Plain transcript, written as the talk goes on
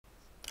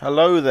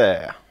Hello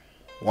there,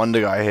 Wonder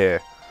Guy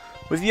here,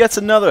 with yet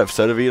another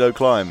episode of Elo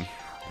Climb.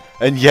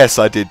 And yes,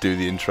 I did do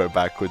the intro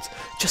backwards,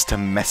 just to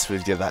mess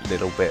with you that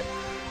little bit.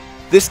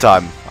 This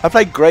time, I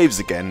played Graves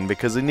again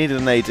because I needed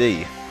an AD.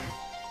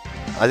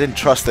 I didn't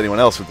trust anyone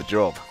else with the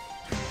job.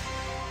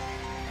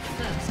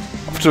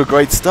 Off to a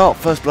great start,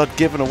 first blood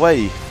given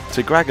away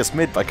to Gragas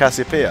mid by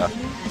Cassiopeia.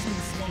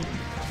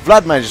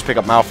 Vlad managed to pick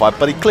up Malphite,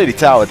 but he clearly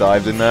tower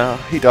dived and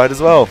he died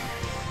as well.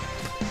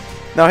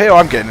 Now here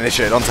I'm getting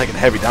initiated on, taking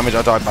heavy damage.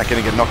 I dive back in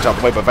and get knocked out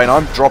the way by Vayne.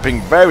 I'm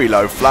dropping very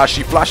low.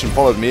 She flash and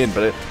followed me in,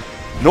 but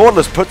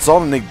Nautilus puts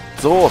on an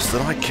exhaust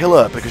and I kill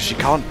her because she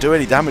can't do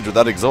any damage with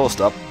that exhaust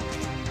up.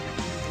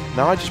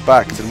 Now I just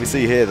backed and we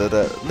see here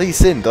that Lee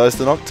Sin dies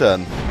to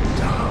Nocturne.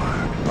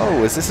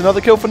 Oh, is this another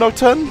kill for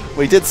Nocturne?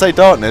 We did say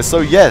darkness,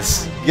 so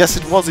yes. Yes,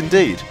 it was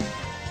indeed.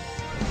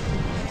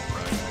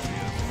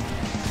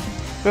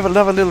 We have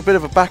another little bit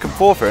of a back and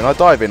forth here and I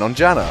dive in on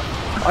Janna.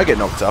 I get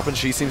knocked up and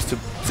she seems to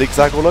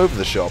zigzag all over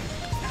the shop.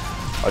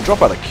 I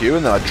drop out of Q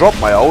and then I drop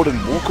my ult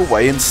and walk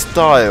away in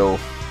style.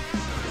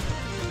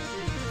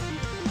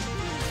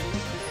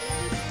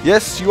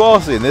 Yes, you are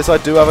seeing this, I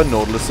do have a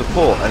Nautilus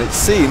support and it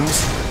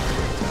seems,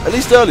 at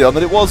least early on,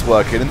 that it was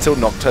working until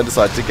Nocturne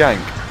decided to gank.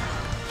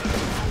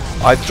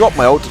 I dropped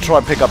my ult to try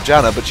and pick up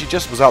Janna, but she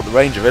just was out the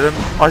range of it and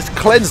I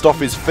cleansed off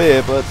his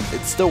fear, but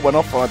it still went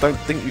off and I don't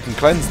think you can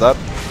cleanse that.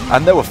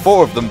 And there were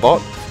 4 of them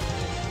bot.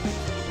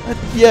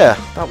 Yeah,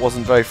 that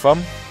wasn't very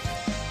fun.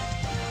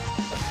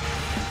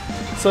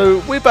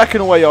 So we're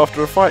backing away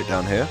after a fight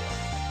down here.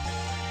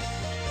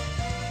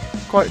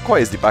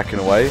 Quite easily backing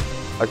away.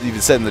 I've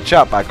even said in the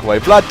chat back away.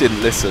 Vlad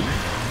didn't listen.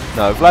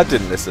 No, Vlad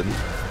didn't listen.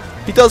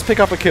 He does pick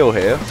up a kill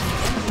here,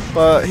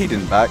 but he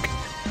didn't back.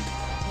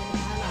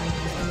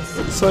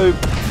 So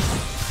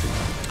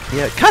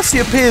yeah,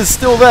 Cassiopeia is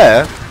still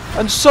there,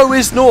 and so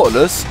is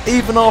Nautilus,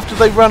 even after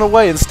they ran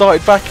away and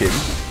started backing.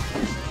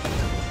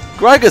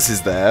 Gragas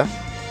is there.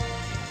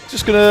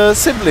 Just gonna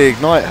simply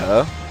ignite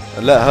her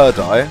and let her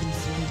die.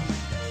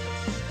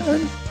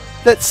 And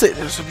let's see,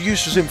 there's some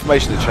useless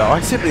information in the chat.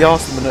 I simply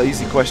asked them an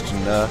easy question.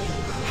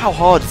 How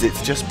hard is it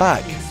to just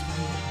back?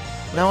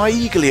 Now I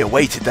eagerly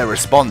awaited their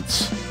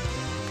response.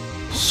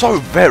 So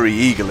very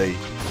eagerly.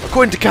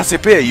 According to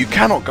Cassiopeia, you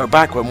cannot go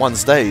back when one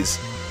stays.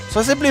 So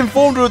I simply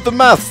informed her of the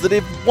maths that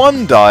if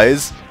one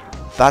dies,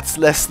 that's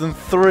less than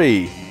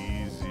 3.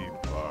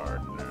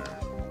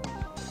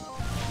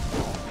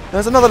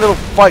 There's another little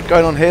fight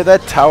going on here. They're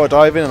tower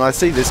diving and I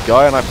see this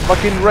guy and I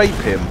fucking rape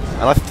him.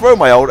 And I throw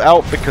my ult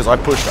out because I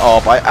pushed R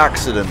by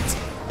accident.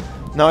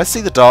 Now I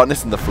see the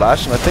darkness and the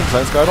flash and I think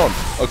something's going on.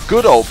 A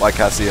good ult by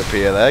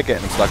Cassiopeia there,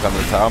 getting him stuck under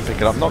the tower and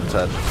picking up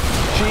Nocturne.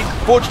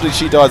 Fortunately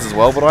she dies as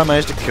well, but I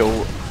managed to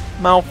kill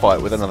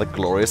Malphite with another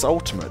glorious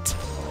ultimate.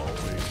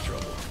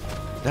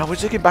 Now we're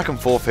jigging back and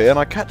forth here and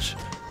I catch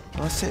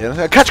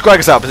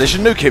Gragas out of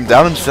position, nuke him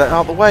down and set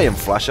out the way and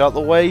flash out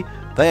the way.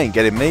 They ain't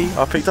getting me,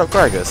 I picked up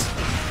Gragas.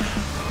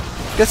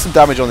 Get some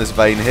damage on this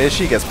Vayne here,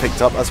 she gets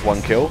picked up, that's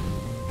 1 kill.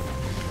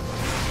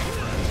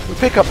 We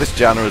pick up this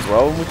Janna as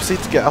well and we proceed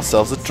to get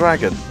ourselves a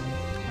dragon.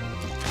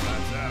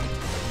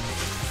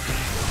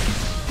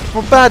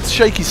 From a bad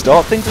shaky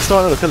start, things are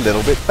starting to look a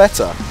little bit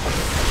better.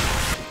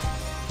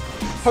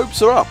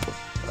 Hopes are up.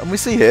 And we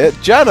see here,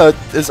 Janna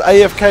is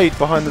AFK'd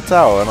behind the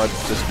tower and I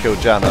just killed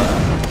Janna.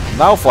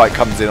 Malphite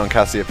comes in on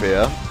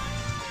Cassiopeia.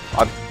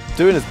 I'm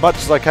doing as much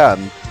as I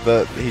can,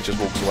 but he just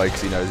walks away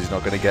because he knows he's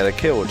not going to get her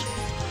killed.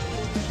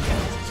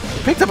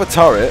 Picked up a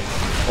turret.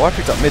 Oh, I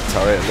picked up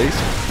mid-turret at least.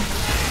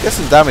 Gets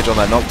some damage on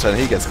that Nocturne,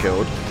 he gets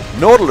killed.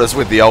 Nautilus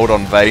with the ult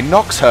on Vayne,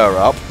 knocks her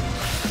up.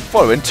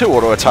 Following 2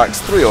 auto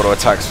attacks, 3 auto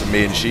attacks from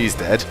me and she's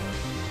dead.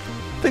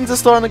 Things are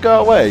starting to go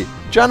away.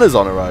 Janna's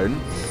on her own.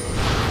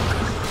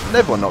 And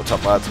everyone knocked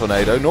up by a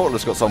tornado.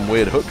 Nautilus got some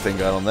weird hook thing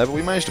going on there, but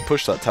we managed to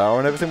push that tower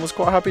and everything was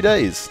quite happy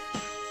days.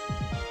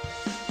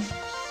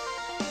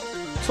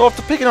 So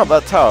after picking up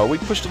that tower, we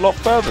pushed a lot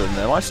further than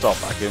them. I start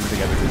back in and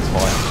think everything's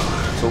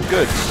fine. It's all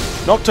good.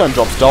 Nocturne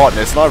drops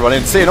darkness and I run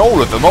in, seeing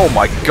all of them. Oh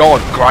my god,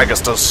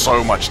 Gragas does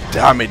so much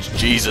damage.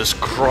 Jesus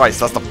Christ,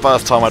 that's the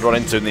first time I'd run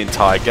into him in the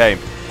entire game.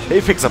 He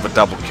picks up a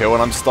double kill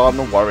and I'm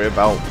starting to worry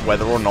about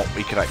whether or not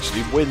we can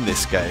actually win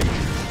this game.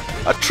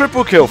 A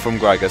triple kill from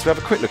Gragas. We have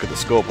a quick look at the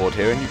scoreboard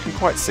here and you can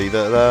quite see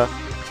that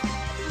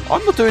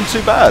I'm not doing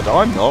too bad.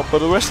 I'm not, but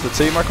the rest of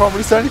the team I can't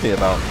really say anything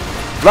about.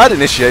 Vlad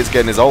initiates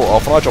getting his ult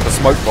off and I drop a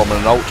smoke bomb and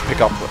an ult to pick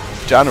up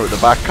Janna at the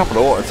back. A couple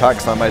of auto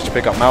attacks and I managed to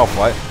pick up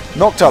Malphite.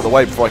 Knocked out the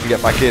way before I can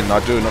get back in.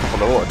 I do another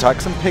couple of auto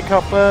attacks and pick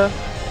up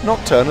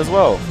Nocturne as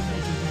well.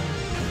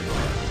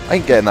 I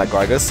ain't getting that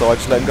Gragas, so I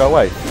just let him go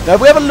away. Now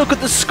if we have a look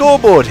at the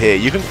scoreboard here,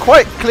 you can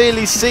quite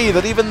clearly see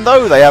that even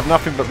though they have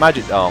nothing but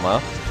magic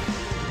armor,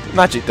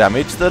 magic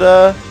damage,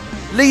 that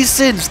Lee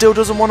Sin still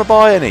doesn't want to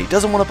buy any.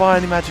 Doesn't want to buy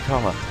any magic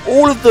armor.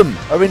 All of them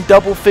are in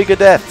double figure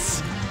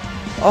deaths.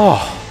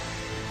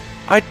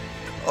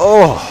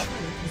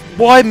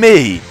 Why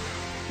me?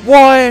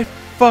 Why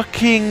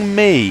fucking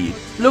me?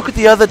 Look at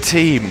the other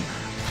team.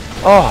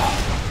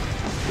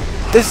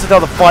 This is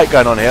another fight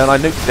going on here, and I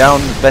nuke down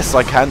the best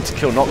I can to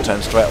kill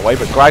Nocturne straight away,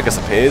 but Gragas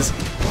appears.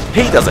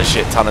 He does a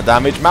shit ton of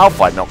damage.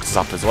 Malphite knocks us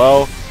up as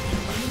well.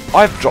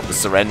 I've dropped the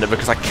surrender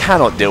because I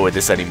cannot deal with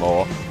this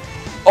anymore.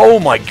 Oh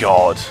my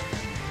god.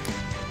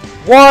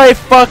 Why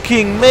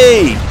fucking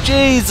me?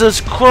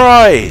 Jesus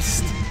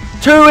Christ.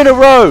 2 in a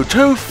row.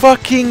 2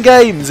 fucking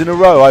games in a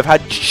row. I've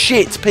had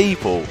shit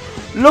people.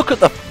 Look at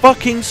the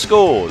fucking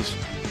scores.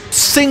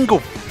 Single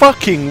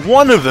fucking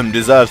one of them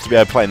deserves to be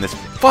able to play in this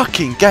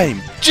fucking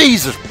game.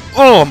 Jesus.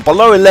 Oh, I'm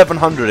below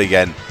 1100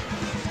 again.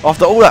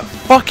 After all that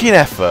fucking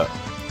effort.